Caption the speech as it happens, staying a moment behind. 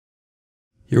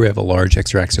Here we have a large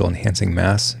extra-axial enhancing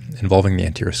mass involving the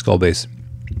anterior skull base,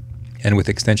 and with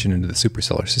extension into the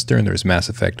suprasellar cistern, there is mass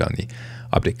effect on the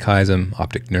optic chiasm,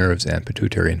 optic nerves, and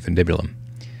pituitary infidibulum.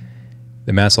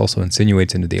 The mass also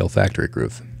insinuates into the olfactory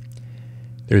groove.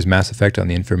 There is mass effect on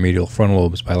the inframedial frontal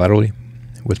lobes bilaterally,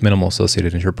 with minimal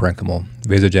associated interparenchymal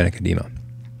vasogenic edema.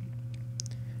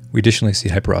 We additionally see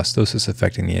hyperostosis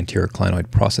affecting the anterior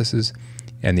clinoid processes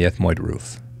and the ethmoid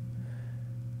roof.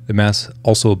 The mass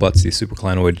also abuts the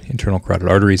supraclinoid internal carotid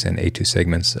arteries and A2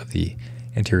 segments of the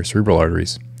anterior cerebral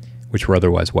arteries, which were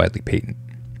otherwise widely patent.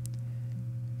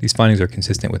 These findings are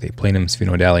consistent with a Planum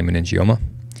Sphenoidale meningioma.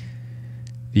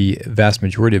 The vast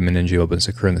majority of meningiomas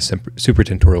occur in the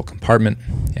supratentorial compartment,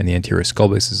 and the anterior skull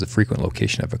base is a frequent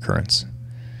location of occurrence.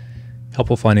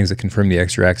 Helpful findings that confirm the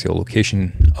extra-axial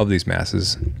location of these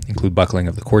masses include buckling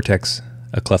of the cortex,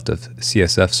 a cleft of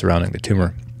CSF surrounding the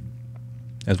tumor,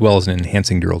 as well as an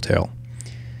enhancing dural tail.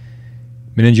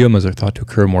 Meningiomas are thought to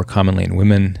occur more commonly in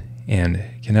women and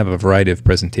can have a variety of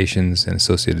presentations and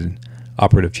associated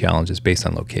operative challenges based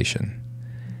on location.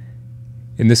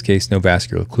 In this case, no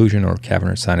vascular occlusion or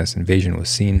cavernous sinus invasion was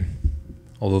seen,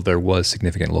 although there was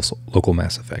significant local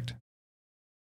mass effect.